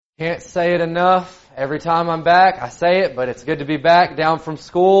Can't say it enough. Every time I'm back, I say it, but it's good to be back down from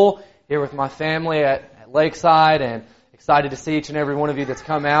school, here with my family at Lakeside, and excited to see each and every one of you that's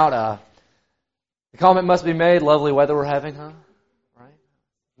come out. The comment must be made, lovely weather we're having, huh?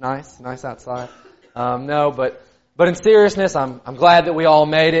 Right? Nice outside. No, but in seriousness, I'm glad that we all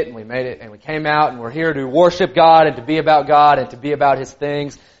made it, and we came out, and we're here to worship God, and to be about God, and to be about His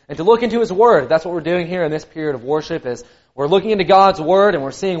things, and to look into His Word. That's what we're doing here in this period of worship, is we're looking into God's Word, and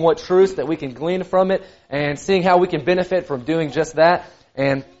we're seeing what truths that we can glean from it, and seeing how we can benefit from doing just that.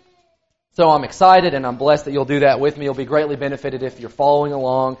 And so I'm excited, and I'm blessed that you'll do that with me. You'll be greatly benefited if you're following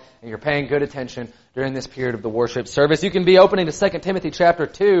along, and you're paying good attention during this period of the worship service. You can be opening to 2 Timothy chapter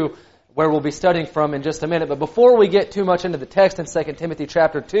 2, where we'll be studying from in just a minute. But before we get too much into the text in 2 Timothy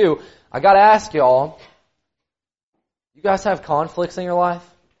chapter 2, I got to ask y'all, you guys have conflicts in your life?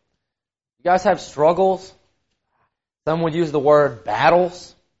 You guys have struggles? Some would use the word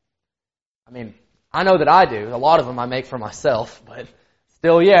battles. I mean, I know that I do. A lot of them I make for myself, but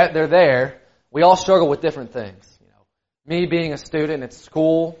still yet, they're there. We all struggle with different things. Me being a student at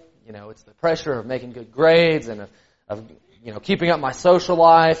school, it's the pressure of making good grades and of keeping up my social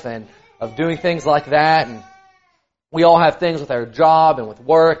life and of doing things like that. And we all have things with our job and with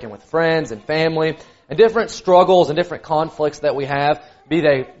work and with friends and family and different struggles and different conflicts that we have, be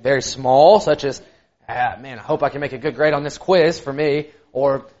they very small, such as, I hope I can make a good grade on this quiz for me,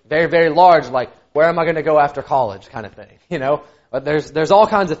 or very, very large, like, where am I going to go after college kind of thing, But there's all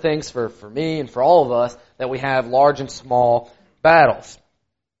kinds of things for me and for all of us that we have large and small battles.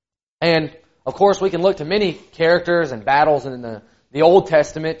 And, of course, we can look to many characters and battles in the Old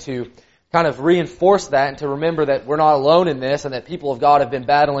Testament to kind of reinforce that and to remember that we're not alone in this and that people of God have been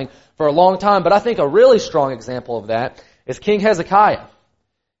battling for a long time. But I think a really strong example of that is King Hezekiah.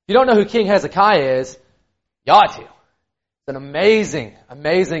 If you don't know who King Hezekiah is, you ought to. He's an amazing,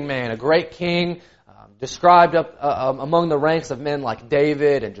 amazing man, a great king, described up among the ranks of men like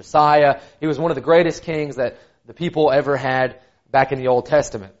David and Josiah. He was one of the greatest kings that the people ever had back in the Old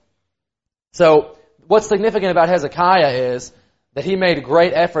Testament. So what's significant about Hezekiah is that he made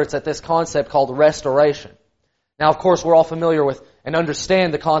great efforts at this concept called restoration. Now, of course, we're all familiar with and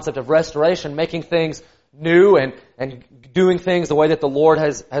understand the concept of restoration, making things new and doing things the way that the Lord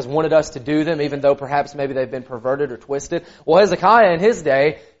has wanted us to do them, even though perhaps maybe they've been perverted or twisted. Well, Hezekiah in his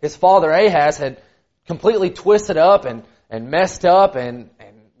day, his father Ahaz had completely twisted up and messed up and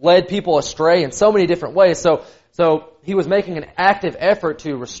led people astray in so many different ways. So he was making an active effort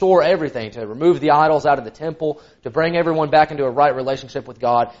to restore everything, to remove the idols out of the temple, to bring everyone back into a right relationship with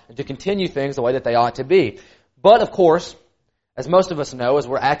God, and to continue things the way that they ought to be. But, of course, as most of us know, as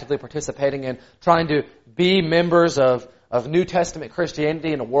we're actively participating in trying to be members of New Testament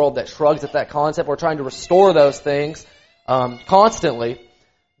Christianity in a world that shrugs at that concept, we're trying to restore those things constantly.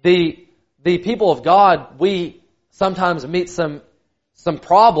 The people of God, we sometimes meet some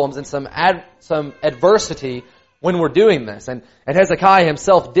problems and some adversity when we're doing this. And Hezekiah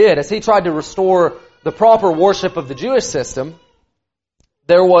himself did. As he tried to restore the proper worship of the Jewish system,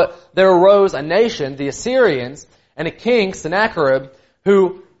 there arose a nation, the Assyrians, and a king, Sennacherib,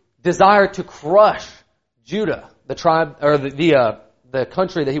 who desired to crush Judah, the tribe, or the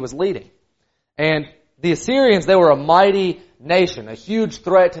country that he was leading. And the Assyrians, they were a mighty nation, a huge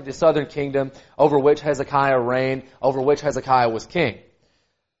threat to the southern kingdom over which Hezekiah reigned, over which Hezekiah was king.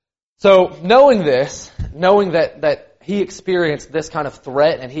 So knowing that he experienced this kind of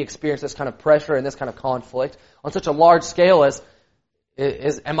threat and he experienced this kind of pressure and this kind of conflict on such a large scale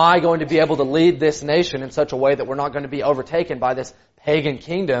am I going to be able to lead this nation in such a way that we're not going to be overtaken by this pagan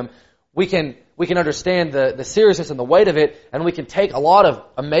kingdom? We can understand the seriousness and the weight of it, and we can take a lot of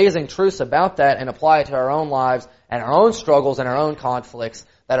amazing truths about that and apply it to our own lives and our own struggles and our own conflicts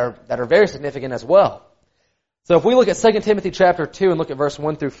that are very significant as well. So if we look at 2 Timothy chapter 2 and look at verse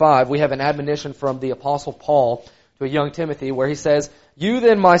 1 through 5, we have an admonition from the Apostle Paul to a young Timothy where he says, "You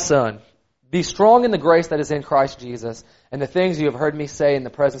then, my son, be strong in the grace that is in Christ Jesus, and the things you have heard me say in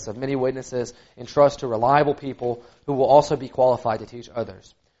the presence of many witnesses entrust to reliable people who will also be qualified to teach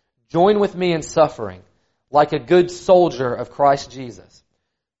others. Join with me in suffering, like a good soldier of Christ Jesus.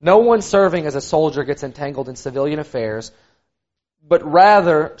 No one serving as a soldier gets entangled in civilian affairs, but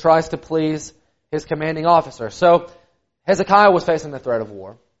rather tries to please his commanding officer." So Hezekiah was facing the threat of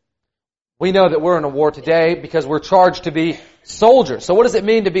war. We know that we're in a war today because we're charged to be soldiers. So what does it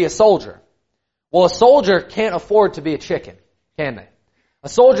mean to be a soldier? Well, a soldier can't afford to be a chicken, can they? A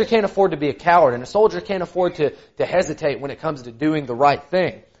soldier can't afford to be a coward, and a soldier can't afford to hesitate when it comes to doing the right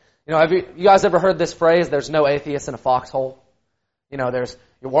thing. Have you guys ever heard this phrase, "There's no atheist in a foxhole"?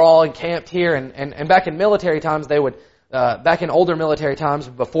 We're all encamped here, and back in military times, they would back in older military times,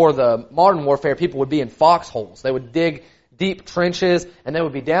 before the modern warfare, people would be in foxholes. They would dig deep trenches, and they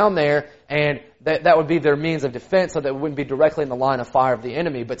would be down there, and that would be their means of defense, so that it wouldn't be directly in the line of fire of the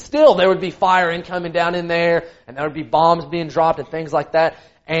enemy. But still, there would be fire incoming down in there, and there would be bombs being dropped and things like that.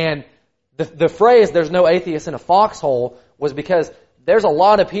 And the phrase, "there's no atheist in a foxhole," was because there's a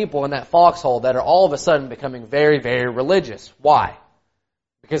lot of people in that foxhole that are all of a sudden becoming very, very religious. Why?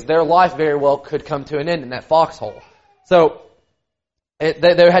 Because their life very well could come to an end in that foxhole. So they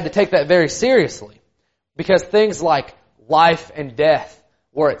had to take that very seriously, because things like life and death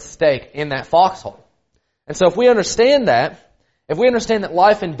were at stake in that foxhole. And so if we understand that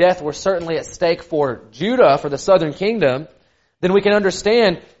life and death were certainly at stake for Judah, for the southern kingdom, then we can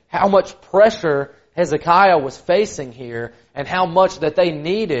understand how much pressure Hezekiah was facing here, and how much that they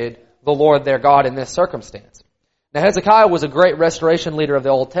needed the Lord their God in this circumstance. Now, Hezekiah was a great restoration leader of the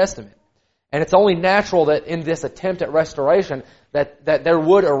Old Testament. And it's only natural that in this attempt at restoration that there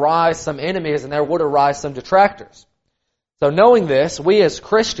would arise some enemies and there would arise some detractors. So knowing this, we as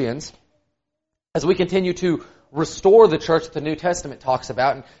Christians, as we continue to restore the church that the New Testament talks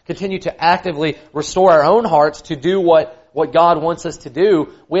about, and continue to actively restore our own hearts to do what God wants us to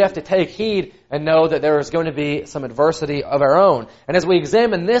do, we have to take heed and know that there is going to be some adversity of our own. And as we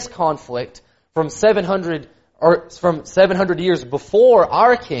examine this conflict from 700 years before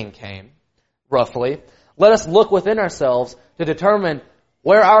our king came, roughly, let us look within ourselves to determine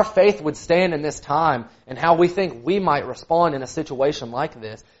where our faith would stand in this time and how we think we might respond in a situation like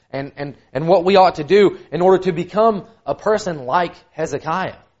this, and what we ought to do in order to become a person like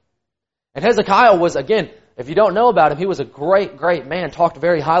Hezekiah. And Hezekiah was, again, if you don't know about him, he was a great, great man, talked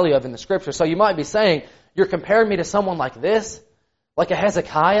very highly of in the Scripture. So you might be saying, you're comparing me to someone like this? Like a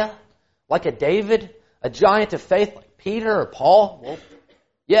Hezekiah? Like a David? A giant of faith like Peter or Paul? Well,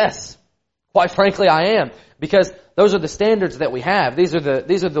 yes. Quite frankly, I am. Because those are the standards that we have. These are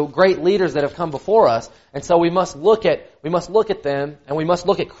the great leaders that have come before us. And so we must look at them, and we must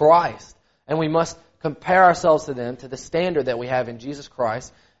look at Christ. And we must compare ourselves to them, to the standard that we have in Jesus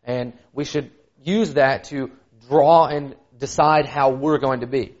Christ. And we should use that to draw and decide how we're going to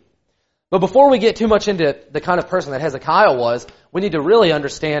be. But before we get too much into the kind of person that Hezekiah was, we need to really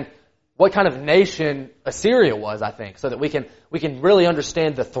understand what kind of nation Assyria was, I think, so that we can really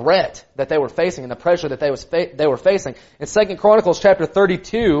understand the threat that they were facing and the pressure that they were facing. In 2 Chronicles chapter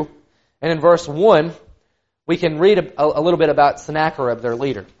 32 and in verse 1, we can read a little bit about Sennacherib, their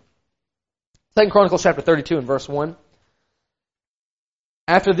leader. 2 Chronicles chapter 32 and verse 1.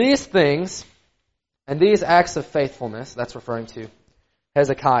 After these things and these acts of faithfulness, that's referring to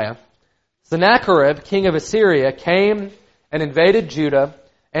Hezekiah, Sennacherib, king of Assyria, came and invaded Judah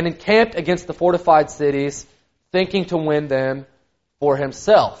and encamped against the fortified cities, thinking to win them for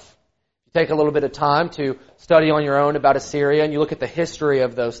himself. You take a little bit of time to study on your own about Assyria, and you look at the history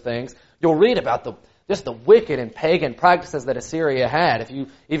of those things, you'll read about just the wicked and pagan practices that Assyria had. If you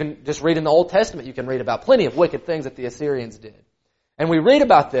even just read in the Old Testament, you can read about plenty of wicked things that the Assyrians did. And we read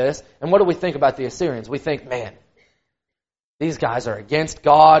about this, and what do we think about the Assyrians? We think, man, these guys are against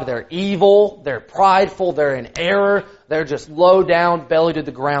God, they're evil, they're prideful, they're in error, they're just low down, belly to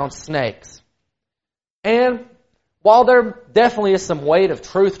the ground snakes. And while there definitely is some weight of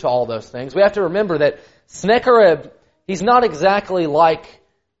truth to all those things, we have to remember that Sennacherib, he's not exactly like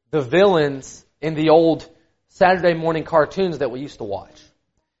the villains in the old Saturday morning cartoons that we used to watch.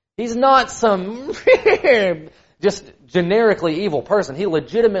 He's not some just generically evil person. He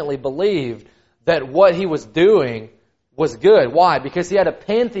legitimately believed that what he was doing was good. Why? Because he had a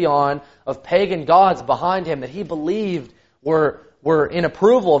pantheon of pagan gods behind him that he believed were in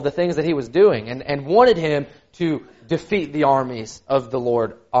approval of the things that he was doing, and wanted him to defeat the armies of the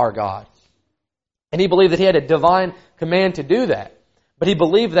Lord our God. And he believed that he had a divine command to do that. But he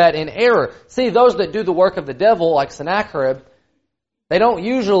believed that in error. See, those that do the work of the devil, like Sennacherib, they don't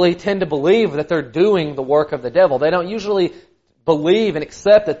usually tend to believe that they're doing the work of the devil. They don't usually believe and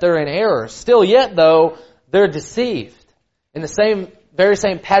accept that they're in error. Still yet, though, they're deceived in the very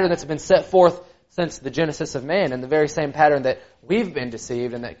same pattern that's been set forth since the Genesis of man, and the very same pattern that we've been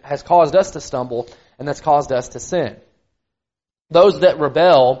deceived and that has caused us to stumble and that's caused us to sin. Those that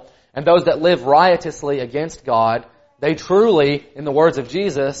rebel and those that live riotously against God, they truly, in the words of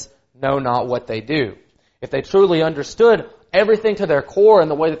Jesus, know not what they do. If they truly understood everything to their core in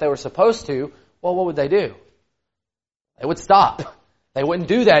the way that they were supposed to, well, what would they do? They would stop. They wouldn't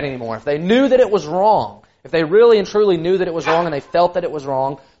do that anymore. If they knew that it was wrong, if they really and truly knew that it was wrong and they felt that it was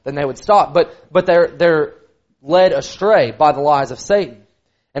wrong, then they would stop. But they're led astray by the lies of Satan.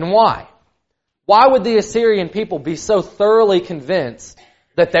 And why? Why would the Assyrian people be so thoroughly convinced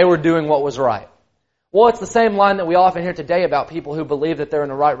that they were doing what was right? Well, it's the same line that we often hear today about people who believe that they're in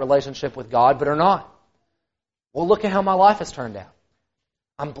the right relationship with God, but are not. Well, look at how my life has turned out.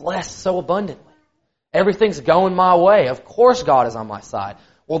 I'm blessed so abundantly. Everything's going my way. Of course God is on my side.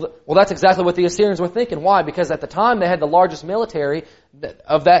 Well, that's exactly what the Assyrians were thinking. Why? Because at the time they had the largest military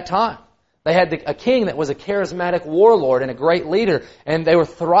of that time. They had a king that was a charismatic warlord and a great leader, and they were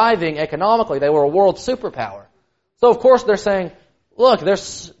thriving economically. They were a world superpower. So of course they're saying, look,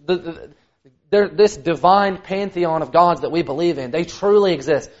 there's this divine pantheon of gods that we believe in. They truly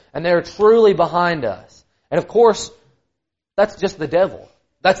exist, and they're truly behind us. And of course, that's just the devil.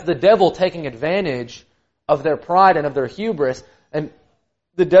 That's the devil taking advantage of their pride and of their hubris, and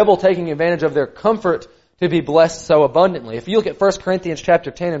the devil taking advantage of their comfort to be blessed so abundantly. If you look at 1 Corinthians chapter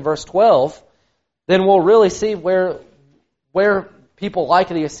 10 and verse 12, then we'll really see where people like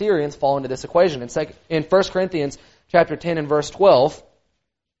the Assyrians fall into this equation. In 1 Corinthians chapter 10 and verse 12,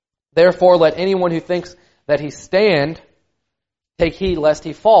 therefore let anyone who thinks that he stand take heed lest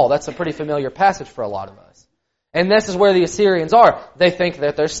he fall. That's a pretty familiar passage for a lot of us. And this is where the Assyrians are. They think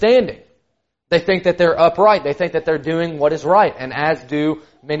that they're standing. They think that they're upright. They think that they're doing what is right. And as do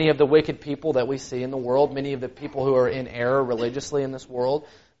many of the wicked people that we see in the world, many of the people who are in error religiously in this world,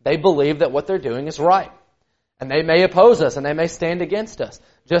 they believe that what they're doing is right. And they may oppose us and they may stand against us,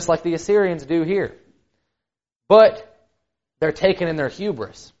 just like the Assyrians do here. But they're taken in their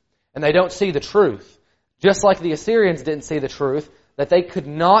hubris, and they don't see the truth. Just like the Assyrians didn't see the truth, that they could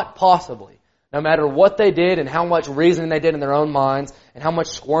not possibly, no matter what they did and how much reasoning they did in their own minds and how much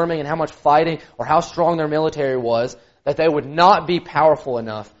squirming and how much fighting or how strong their military was, that they would not be powerful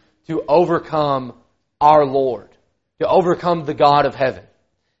enough to overcome our Lord, to overcome the God of heaven.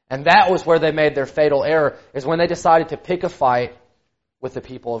 And that was where they made their fatal error, is when they decided to pick a fight with the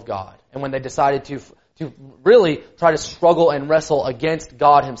people of God. And when they decided to really try to struggle and wrestle against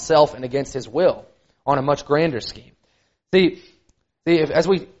God Himself and against His will on a much grander scheme. See, as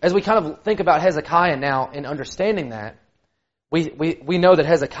we kind of think about Hezekiah now in understanding that, we know that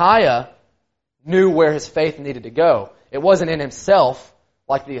Hezekiah knew where his faith needed to go. It wasn't in himself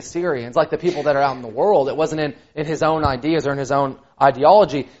like the Assyrians, like the people that are out in the world. It wasn't in his own ideas or in his own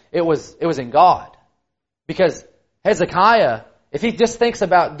ideology. It was in God. Because Hezekiah, if he just thinks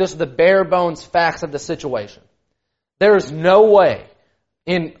about just the bare bones facts of the situation, there is no way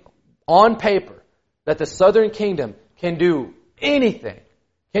on paper that the southern kingdom can do anything,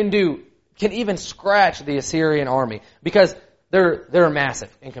 can even scratch the Assyrian army, because they're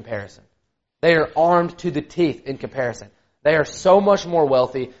massive in comparison. They are armed to the teeth in comparison. They are so much more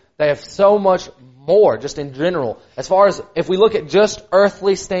wealthy. They have so much more, just in general. As far as, if we look at just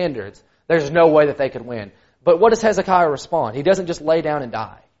earthly standards, there's no way that they could win. But what does Hezekiah respond? He doesn't just lay down and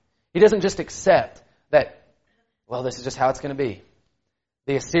die. He doesn't just accept that, well, this is just how it's going to be.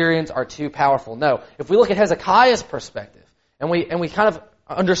 The Assyrians are too powerful. No. If we look at Hezekiah's perspective, and we kind of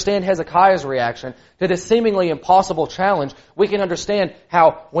understand Hezekiah's reaction to this seemingly impossible challenge, we can understand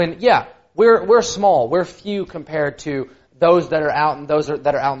how we're small, we're few compared to those that are out and those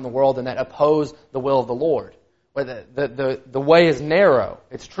that are out in the world and that oppose the will of the Lord. Where the way is narrow.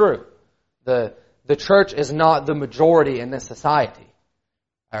 It's true. The church is not the majority in this society.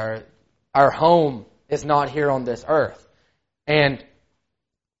 Our home is not here on this earth. And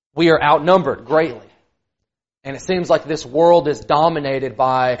we are outnumbered greatly. And it seems like this world is dominated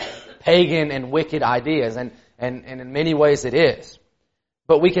by pagan and wicked ideas. And in many ways it is.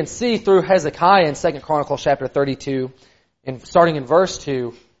 But we can see through Hezekiah in 2 Chronicles chapter 32, and starting in verse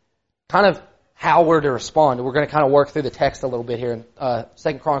 2, kind of how we're to respond. We're going to kind of work through the text a little bit here in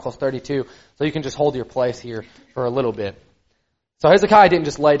 2 Chronicles 32, so you can just hold your place here for a little bit. So Hezekiah didn't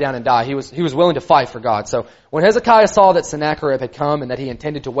just lay down and die. He was willing to fight for God. So when Hezekiah saw that Sennacherib had come and that he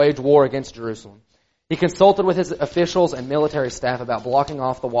intended to wage war against Jerusalem, he consulted with his officials and military staff about blocking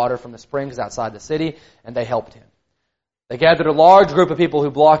off the water from the springs outside the city, and they helped him. They gathered a large group of people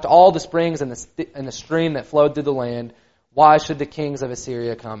who blocked all the springs and the stream that flowed through the land. Why should the kings of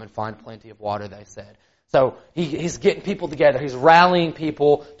Assyria come and find plenty of water, they said. So he's getting people together. He's rallying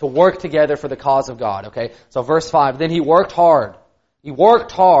people to work together for the cause of God. Okay. So verse 5, then he worked hard. He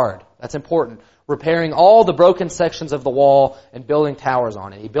worked hard. That's important. Repairing all the broken sections of the wall and building towers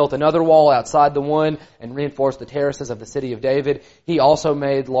on it. He built another wall outside the one and reinforced the terraces of the city of David. He also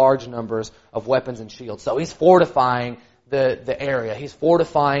made large numbers of weapons and shields. So he's fortifying the area. He's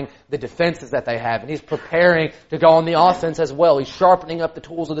fortifying the defenses that they have. And he's preparing to go on the offense as well. He's sharpening up the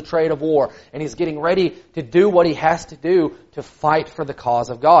tools of the trade of war. And he's getting ready to do what he has to do to fight for the cause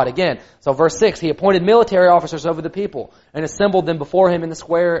of God. Again, so verse 6, he appointed military officers over the people and assembled them before him in the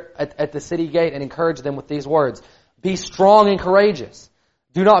square at the city gate and encouraged them with these words. Be strong and courageous.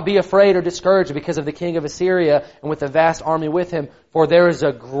 Do not be afraid or discouraged because of the king of Assyria and with the vast army with him, for there is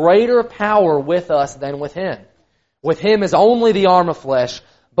a greater power with us than with him. With him is only the arm of flesh,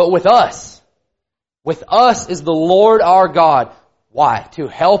 but with us is the Lord our God. Why? To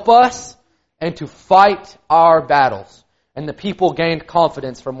help us and to fight our battles. And the people gained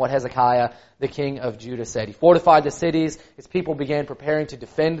confidence from what Hezekiah, the king of Judah, said. He fortified the cities. His people began preparing to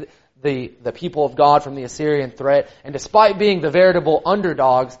defend the people of God from the Assyrian threat. And despite being the veritable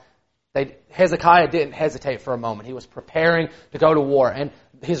underdogs, Hezekiah didn't hesitate for a moment. He was preparing to go to war. And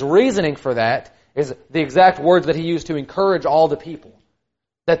his reasoning for that is the exact words that he used to encourage all the people.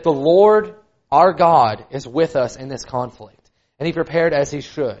 That the Lord, our God, is with us in this conflict. And he prepared as he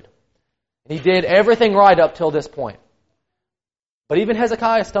should. And he did everything right up till this point. But even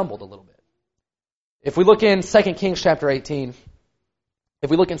Hezekiah stumbled a little bit. If we look in 2 Kings chapter 18, but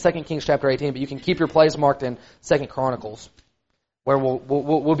you can keep your place marked in 2 Chronicles, where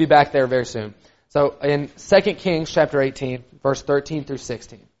we'll be back there very soon. So in 2 Kings chapter 18, verse 13 through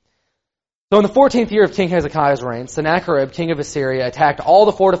 16. So in the 14th year of King Hezekiah's reign, Sennacherib, king of Assyria, attacked all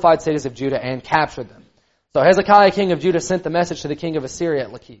the fortified cities of Judah and captured them. So Hezekiah, king of Judah, sent the message to the king of Assyria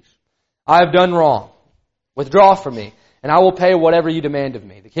at Lachish. I have done wrong. Withdraw from me, and I will pay whatever you demand of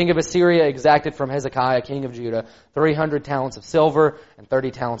me. The king of Assyria exacted from Hezekiah, king of Judah, 300 talents of silver and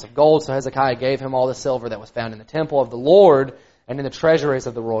 30 talents of gold. So Hezekiah gave him all the silver that was found in the temple of the Lord and in the treasuries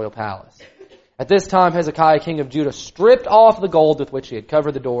of the royal palace. At this time, Hezekiah, king of Judah, stripped off the gold with which he had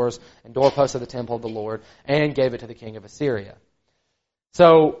covered the doors and doorposts of the temple of the Lord and gave it to the king of Assyria.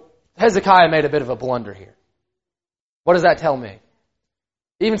 So Hezekiah made a bit of a blunder here. What does that tell me?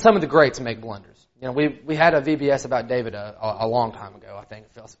 Even some of the greats make blunders. You know, we had a VBS about David a long time ago. I think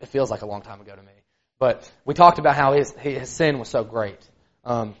it feels like a long time ago to me. But we talked about how his sin was so great,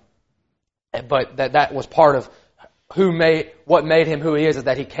 but that was part of what made him who he is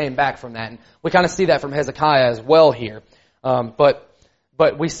that he came back from that. And we kind of see that from Hezekiah as well here.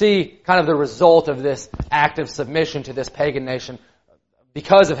 But we see kind of the result of this act of submission to this pagan nation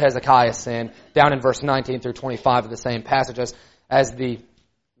because of Hezekiah's sin down in verse 19 through 25 of the same passage as the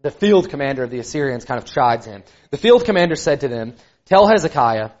field commander of the Assyrians kind of chides him. The field commander said to them, "Tell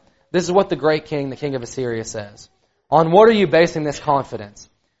Hezekiah, this is what the great king, the king of Assyria, says. On what are you basing this confidence?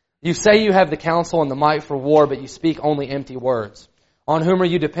 You say you have the counsel and the might for war, but you speak only empty words. On whom are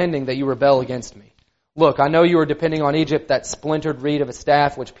you depending that you rebel against me? Look, I know you are depending on Egypt, that splintered reed of a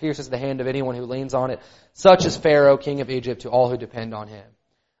staff which pierces the hand of anyone who leans on it. Such is Pharaoh, king of Egypt, to all who depend on him.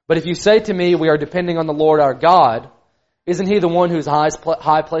 But if you say to me, we are depending on the Lord our God, isn't he the one whose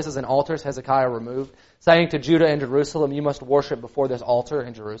high places and altars Hezekiah removed, saying to Judah and Jerusalem, you must worship before this altar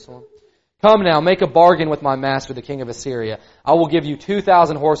in Jerusalem? Come now, make a bargain with my master, the king of Assyria. I will give you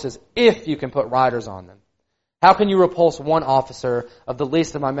 2,000 horses if you can put riders on them. How can you repulse one officer of the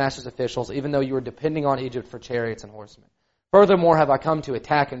least of my master's officials, even though you are depending on Egypt for chariots and horsemen? Furthermore, have I come to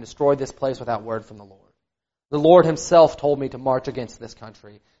attack and destroy this place without word from the Lord? The Lord himself told me to march against this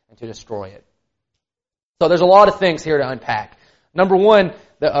country and to destroy it." So there's a lot of things here to unpack. Number one,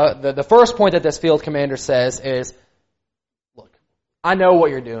 the first point that this field commander says is, look, I know what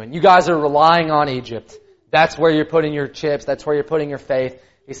you're doing. You guys are relying on Egypt. That's where you're putting your chips. That's where you're putting your faith.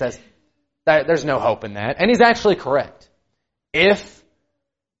 He says, there's no hope in that. And he's actually correct. If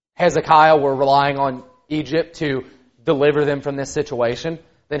Hezekiah were relying on Egypt to deliver them from this situation,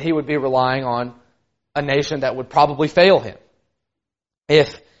 then he would be relying on a nation that would probably fail him. In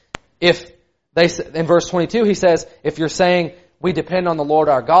verse 22, he says, if you're saying we depend on the Lord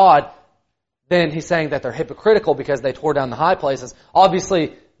our God, then he's saying that they're hypocritical because they tore down the high places.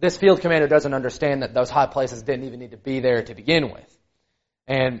 Obviously, this field commander doesn't understand that those high places didn't even need to be there to begin with.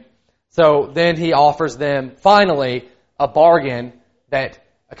 And so then he offers them, finally, a bargain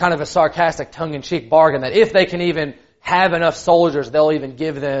a kind of a sarcastic, tongue-in-cheek bargain, that if they can even have enough soldiers, they'll even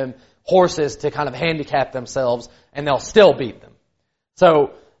give them horses to kind of handicap themselves, and they'll still beat them.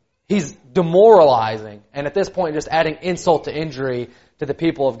 So he's demoralizing, and at this point just adding insult to injury to the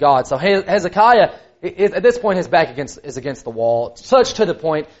people of God. So Hezekiah, at this point, his back is against the wall, such to the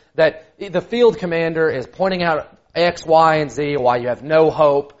point that the field commander is pointing out X, Y, and Z, why you have no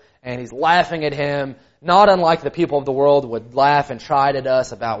hope, and he's laughing at him, not unlike the people of the world would laugh and chide at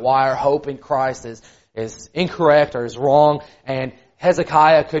us about why our hope in Christ is incorrect or is wrong. And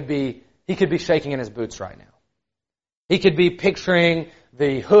Hezekiah could be shaking in his boots right now. He could be picturing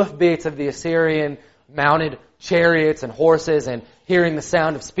the hoofbeats of the Assyrian mounted chariots and horses, and hearing the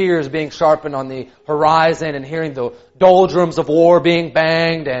sound of spears being sharpened on the horizon, and hearing the doldrums of war being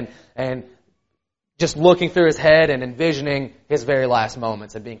banged, and just looking through his head and envisioning his very last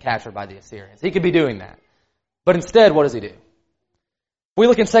moments and being captured by the Assyrians. He could be doing that. But instead, what does he do? We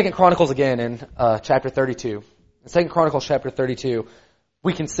look in 2 Chronicles again in chapter 32. In 2 Chronicles chapter 32,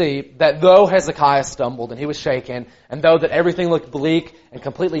 we can see that though Hezekiah stumbled and he was shaken, and though that everything looked bleak and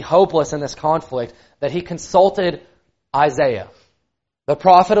completely hopeless in this conflict, that he consulted Isaiah, the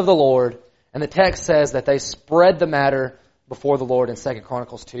prophet of the Lord, and the text says that they spread the matter before the Lord in 2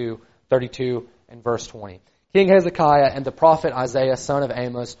 Chronicles 2:32 and verse 20. King Hezekiah and the prophet Isaiah, son of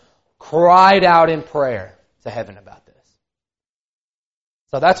Amos, cried out in prayer to heaven about this.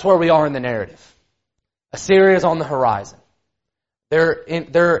 So that's where we are in the narrative. Assyria is on the horizon.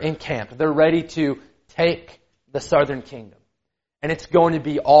 They're encamped. They're ready to take the southern kingdom. And it's going to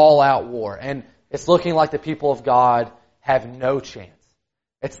be all-out war. And it's looking like the people of God have no chance.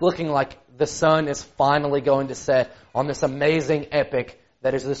 It's looking like the sun is finally going to set on this amazing epic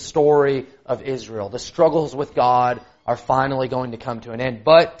that is the story of Israel. The struggles with God are finally going to come to an end.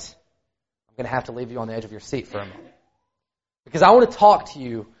 But I'm going to have to leave you on the edge of your seat for a moment. Because I want to talk to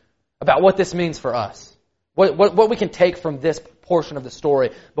you about what this means for us. What we can take from this portion of the story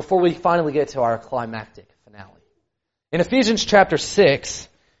before we finally get to our climactic finale. In Ephesians chapter 6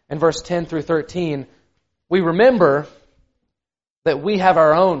 and verse 10 through 13, we remember that we have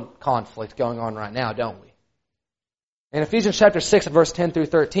our own conflict going on right now, don't we? In Ephesians chapter 6 and verse 10 through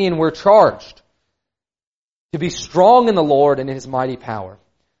 13, we're charged to be strong in the Lord and in His mighty power,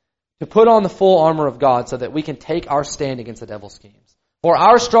 to put on the full armor of God so that we can take our stand against the devil's schemes. For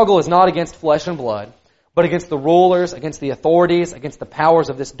our struggle is not against flesh and blood, but against the rulers, against the authorities, against the powers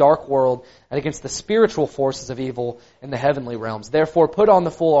of this dark world, and against the spiritual forces of evil in the heavenly realms. Therefore, put on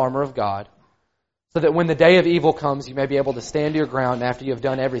the full armor of God, so that when the day of evil comes, you may be able to stand your ground after you have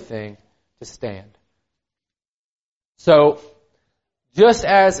done everything to stand. So, just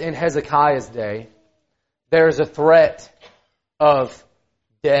as in Hezekiah's day, there is a threat of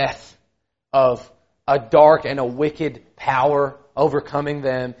death, of a dark and a wicked power overcoming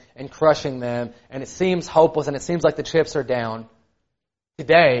them and crushing them, and it seems hopeless and it seems like the chips are down.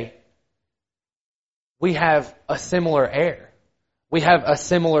 Today, we have a similar air. We have a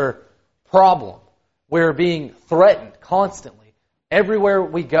similar problem. We're being threatened constantly. Everywhere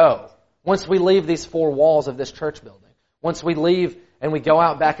we go, once we leave these four walls of this church building, once we leave and we go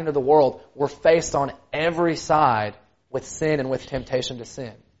out back into the world, we're faced on every side with sin and with temptation to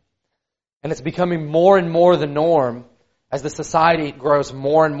sin. And it's becoming more and more the norm as the society grows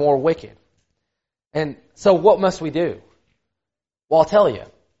more and more wicked. And so what must we do? Well, I'll tell you.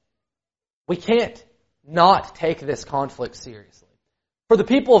 We can't not take this conflict seriously. For the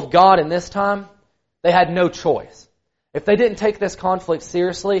people of God in this time, they had no choice. If they didn't take this conflict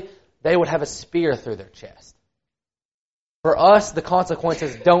seriously, they would have a spear through their chest. For us, the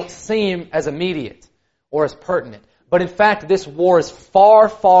consequences don't seem as immediate or as pertinent. But in fact, this war is far,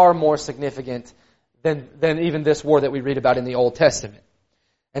 far more significant than even this war that we read about in the Old Testament.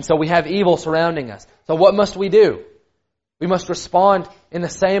 And so we have evil surrounding us. So what must we do? We must respond in the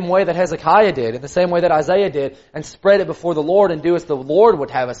same way that Hezekiah did, in the same way that Isaiah did, and spread it before the Lord and do as the Lord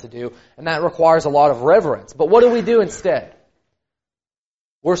would have us to do. And that requires a lot of reverence. But what do we do instead?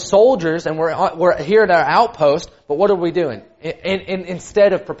 We're soldiers and we're here at our outpost, but what are we doing?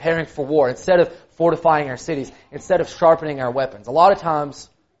 Instead of preparing for war, instead of fortifying our cities, instead of sharpening our weapons, a lot of times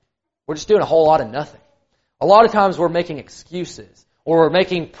we're just doing a whole lot of nothing. A lot of times we're making excuses, or we're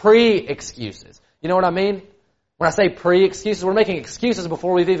making pre-excuses. You know what I mean? When I say pre-excuses, we're making excuses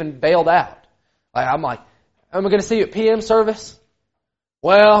before we've even bailed out. I'm like, am I going to see you at PM service?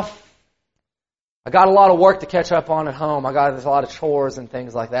 Well, I got a lot of work to catch up on at home. There's a lot of chores and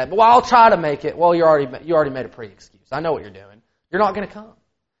things like that. But I'll try to make it. Well, you already made a pre-excuse. I know what you're doing. You're not going to come.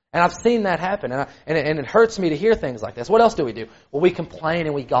 And I've seen that happen. And it hurts me to hear things like this. What else do we do? Well, we complain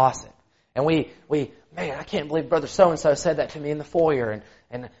and we gossip. And man, I can't believe Brother so-and-so said that to me in the foyer.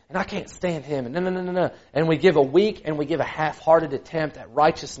 And I can't stand him. And no. And we give a weak and we give a half-hearted attempt at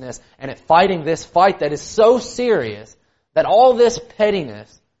righteousness and at fighting this fight that is so serious that all this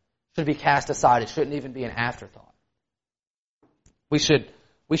pettiness should be cast aside. It shouldn't even be an afterthought. We should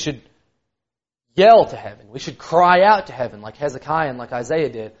yell to heaven. We should cry out to heaven like Hezekiah and like Isaiah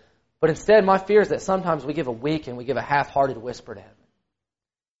did. But instead, my fear is that sometimes we give a weak and we give a half-hearted whisper to heaven.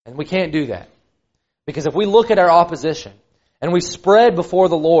 And we can't do that. Because if we look at our opposition and we spread before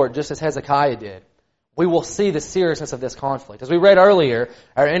the Lord just as Hezekiah did, we will see the seriousness of this conflict. As we read earlier,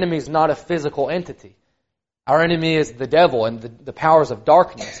 our enemy is not a physical entity. Our enemy is the devil and the powers of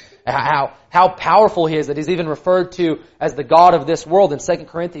darkness. How powerful he is that he's even referred to as the God of this world in 2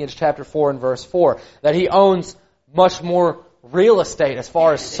 Corinthians chapter 4 and verse 4. That he owns much more real estate as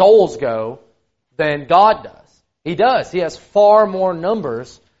far as souls go than God does. He does. He has far more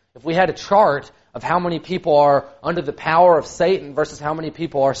numbers. If we had a chart of how many people are under the power of Satan versus how many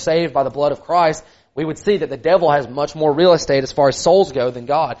people are saved by the blood of Christ, we would see that the devil has much more real estate as far as souls go than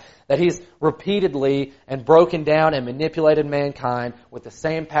God. That he's repeatedly and broken down and manipulated mankind with the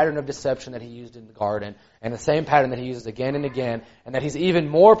same pattern of deception that he used in the garden and the same pattern that he uses again and again, and that he's even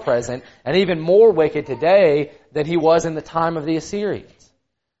more present and even more wicked today than he was in the time of the Assyrians.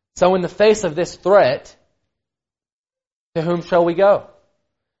 So in the face of this threat, to whom shall we go?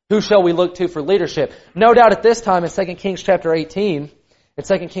 Who shall we look to for leadership? No doubt at this time in 2 Kings chapter 18,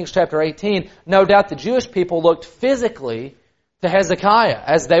 no doubt the Jewish people looked physically to Hezekiah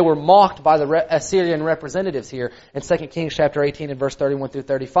as they were mocked by the Assyrian representatives here in 2 Kings chapter 18 and verse 31 through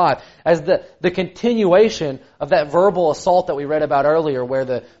 35. As the continuation of that verbal assault that we read about earlier where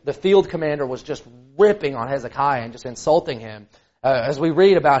the field commander was just ripping on Hezekiah and just insulting him, as we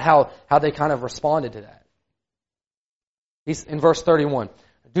read about how they kind of responded to that. He's in verse 31.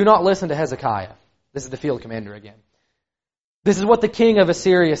 Do not listen to Hezekiah. This is the field commander again. This is what the king of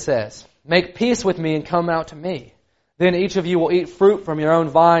Assyria says. Make peace with me and come out to me. Then each of you will eat fruit from your own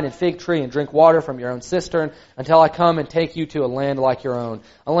vine and fig tree and drink water from your own cistern until I come and take you to a land like your own.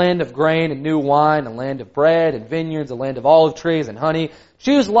 A land of grain and new wine, a land of bread and vineyards, a land of olive trees and honey.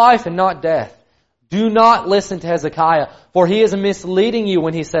 Choose life and not death. Do not listen to Hezekiah, for he is misleading you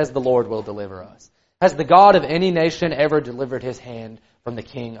when he says the Lord will deliver us. Has the God of any nation ever delivered his hand from the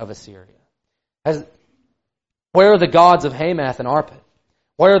king of Assyria? Where are the gods of Hamath and Arpad?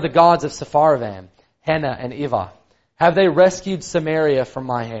 Where are the gods of Sepharvaim, Hena and Ivah? Have they rescued Samaria from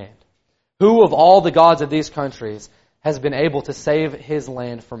my hand? Who of all the gods of these countries has been able to save his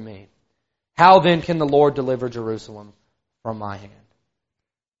land from me? How then can the Lord deliver Jerusalem from my hand?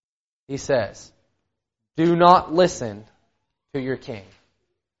 He says, do not listen to your king.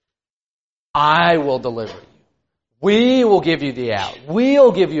 I will deliver you. We will give you the out.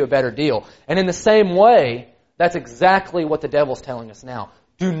 We'll give you a better deal. And in the same way, that's exactly what the devil's telling us now.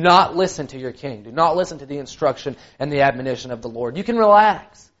 Do not listen to your king. Do not listen to the instruction and the admonition of the Lord. You can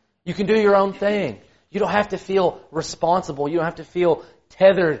relax. You can do your own thing. You don't have to feel responsible. You don't have to feel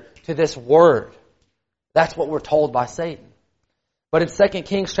tethered to this word. That's what we're told by Satan. But in 2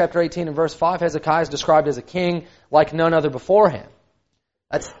 Kings chapter 18 and verse 5, Hezekiah is described as a king like none other before him.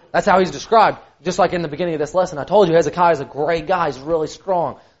 That's how he's described. Just like in the beginning of this lesson, I told you Hezekiah is a great guy. He's really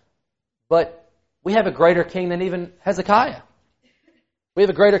strong. But we have a greater king than even Hezekiah. We have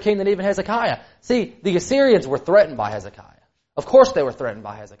a greater king than even Hezekiah. See, the Assyrians were threatened by Hezekiah. Of course they were threatened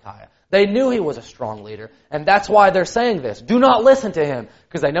by Hezekiah. They knew he was a strong leader, and that's why they're saying this. Do not listen to him,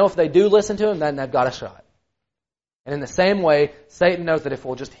 because they know if they do listen to him, then they've got a shot. And in the same way, Satan knows that if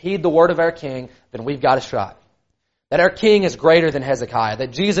we'll just heed the word of our king, then we've got a shot. That our king is greater than Hezekiah.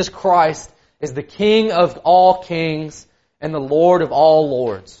 That Jesus Christ is the King of all kings and the Lord of all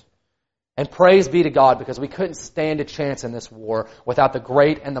lords. And praise be to God, because we couldn't stand a chance in this war without the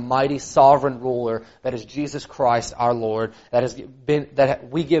great and the mighty sovereign ruler that is Jesus Christ our Lord, that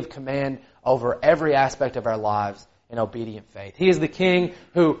we give command over every aspect of our lives in obedient faith. He is the King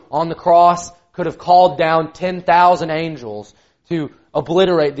who on the cross could have called down 10,000 angels to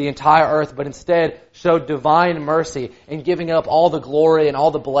obliterate the entire earth, but instead showed divine mercy in giving up all the glory and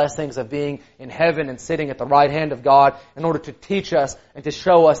all the blessings of being in heaven and sitting at the right hand of God in order to teach us and to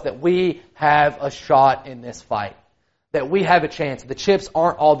show us that we have a shot in this fight. That we have a chance. The chips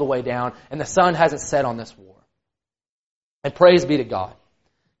aren't all the way down and the sun hasn't set on this war. And praise be to God,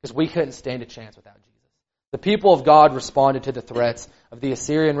 because we couldn't stand a chance without Jesus. The people of God responded to the threats of the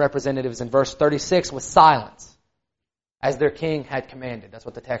Assyrian representatives in verse 36 with silence, as their king had commanded. That's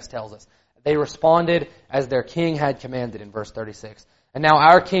what the text tells us. They responded as their king had commanded in verse 36. And now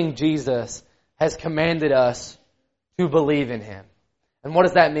our King Jesus has commanded us to believe in Him. And what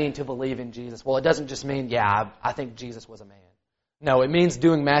does that mean, to believe in Jesus? Well, it doesn't just mean, I think Jesus was a man. No, it means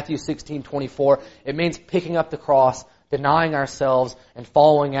doing Matthew 16:24. It means picking up the cross, denying ourselves, and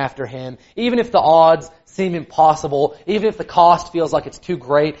following after Him. Even if the odds seem impossible, even if the cost feels like it's too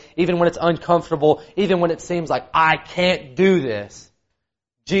great, even when it's uncomfortable, even when it seems like I can't do this,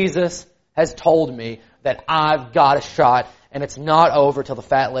 Jesus has told me that I've got a shot, and it's not over till the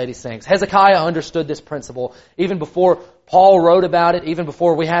fat lady sings. Hezekiah understood this principle even before Paul wrote about it, even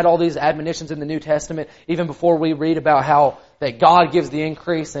before we had all these admonitions in the New Testament, even before we read about how that God gives the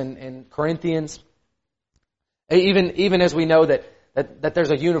increase in Corinthians. Even as we know that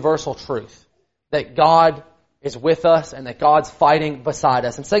there's a universal truth, that God is with us and that God's fighting beside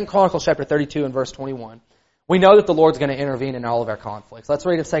us. In 2 Chronicles chapter 32 and verse 21, we know that the Lord's going to intervene in all of our conflicts. Let's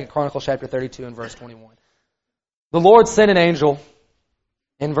read in 2 Chronicles chapter 32 and verse 21. The Lord sent an angel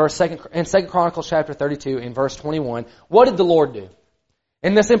in 2 Chronicles chapter 32 in verse 21. What did the Lord do?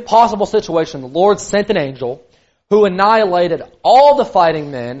 In this impossible situation, the Lord sent an angel who annihilated all the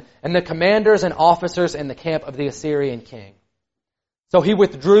fighting men and the commanders and officers in the camp of the Assyrian king. So he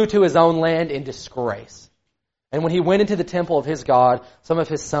withdrew to his own land in disgrace. And when he went into the temple of his God, some of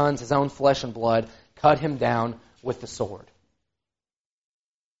his sons, his own flesh and blood, cut him down with the sword.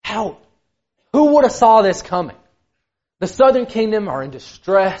 How? Who would have saw this coming? The southern kingdom are in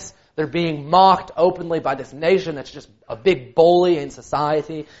distress. They're being mocked openly by this nation that's just a big bully in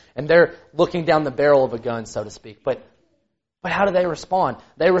society. And they're looking down the barrel of a gun, so to speak. But how do they respond?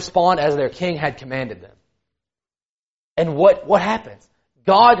 They respond as their king had commanded them. And what happens?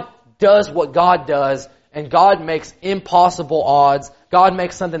 God does what God does, and God makes impossible odds. God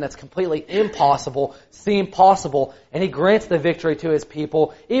makes something that's completely impossible seem possible, and He grants the victory to His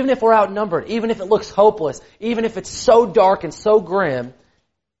people, even if we're outnumbered, even if it looks hopeless, even if it's so dark and so grim.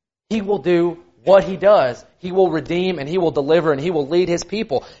 He will do what He does. He will redeem and He will deliver and He will lead His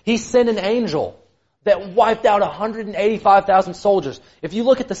people. He sent an angel that wiped out 185,000 soldiers. If you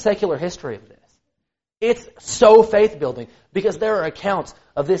look at the secular history of this, it's so faith-building because there are accounts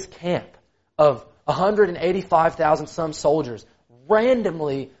of this camp of 185,000 some soldiers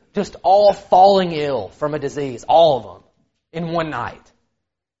randomly just all falling ill from a disease, all of them, in one night.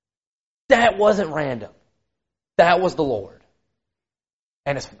 That wasn't random. That was the Lord.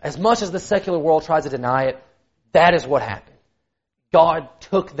 And as much as the secular world tries to deny it, that is what happened. God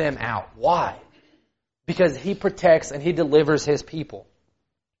took them out. Why? Because He protects and He delivers His people.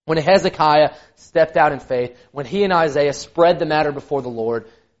 When Hezekiah stepped out in faith, when he and Isaiah spread the matter before the Lord,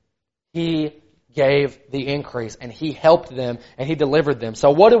 He gave the increase and He helped them and He delivered them. So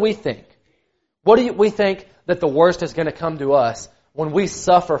what do we think? What do we think that the worst is going to come to us when we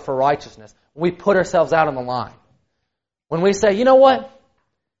suffer for righteousness, when we put ourselves out on the line? When we say, you know what?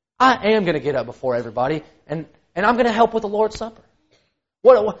 I am going to get up before everybody and I'm going to help with the Lord's Supper.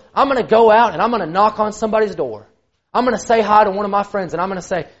 I'm going to go out and I'm going to knock on somebody's door. I'm going to say hi to one of my friends and I'm going to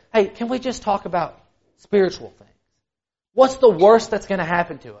say, hey, can we just talk about spiritual things? What's the worst that's going to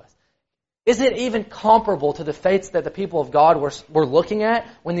happen to us? Is it even comparable to the fates that the people of God were looking at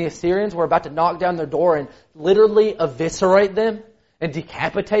when the Assyrians were about to knock down their door and literally eviscerate them and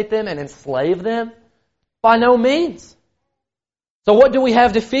decapitate them and enslave them? By no means. So what do we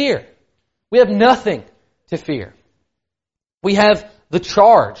have to fear? We have nothing to fear. We have the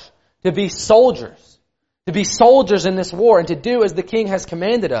charge to be soldiers in this war and to do as the King has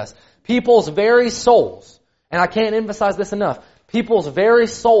commanded us. People's very souls, and I can't emphasize this enough, people's very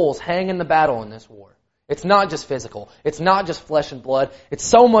souls hang in the battle in this war. It's not just physical. It's not just flesh and blood. It's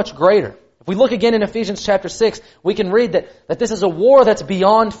so much greater. If we look again in Ephesians chapter 6, we can read that this is a war that's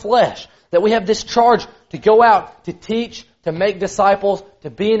beyond flesh, that we have this charge to go out, to teach, to make disciples, to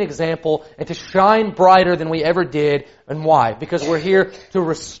be an example, and to shine brighter than we ever did. And why? Because we're here to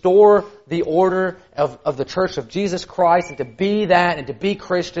restore the order of the Church of Jesus Christ, and to be that, and to be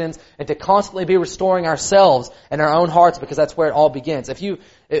Christians, and to constantly be restoring ourselves and our own hearts, because that's where it all begins. If you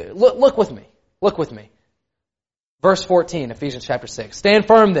look with me. Verse 14, Ephesians chapter 6. Stand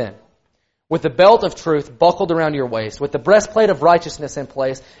firm then, with the belt of truth buckled around your waist, with the breastplate of righteousness in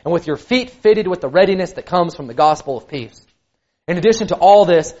place, and with your feet fitted with the readiness that comes from the gospel of peace. In addition to all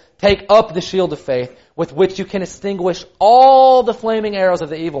this, take up the shield of faith, with which you can extinguish all the flaming arrows of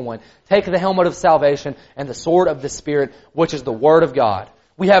the evil one. Take the helmet of salvation and the sword of the Spirit, which is the Word of God.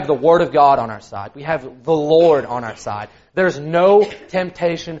 We have the Word of God on our side. We have the Lord on our side. There's no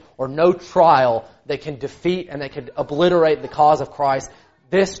temptation or no trial that can defeat and that can obliterate the cause of Christ.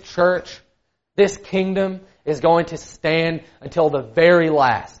 This church, this kingdom is going to stand until the very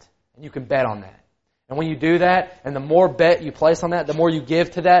last. And you can bet on that. And when you do that, and the more bet you place on that, the more you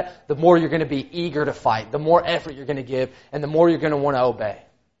give to that, the more you're going to be eager to fight, the more effort you're going to give, and the more you're going to want to obey.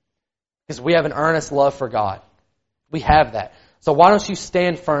 Because we have an earnest love for God. We have that. So why don't you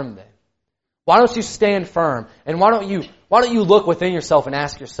stand firm then? Why don't you stand firm? And why don't you look within yourself and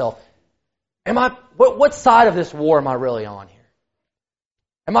ask yourself, what side of this war am I really on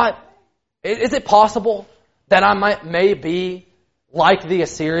here? Is it possible that I may be like the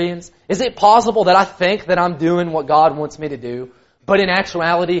Assyrians? Is it possible that I think that I'm doing what God wants me to do, but in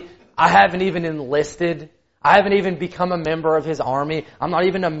actuality, I haven't even enlisted? I haven't even become a member of His army. I'm not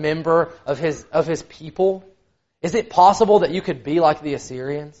even a member of His people. Is it possible that you could be like the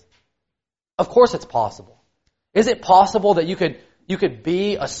Assyrians? Of course it's possible. Is it possible that you could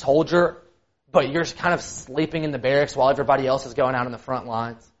be a soldier, but you're kind of sleeping in the barracks while everybody else is going out on the front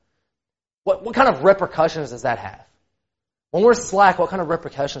lines? What kind of repercussions does that have? When we're slack, what kind of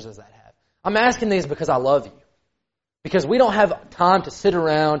repercussions does that have? I'm asking these because I love you. Because we don't have time to sit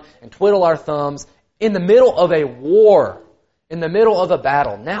around and twiddle our thumbs in the middle of a war. in the middle of a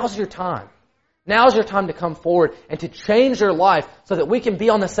battle, now's your time. Now's your time to come forward and to change your life so that we can be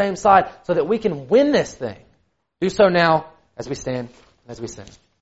on the same side, so that we can win this thing. Do so now as we stand, as we sing.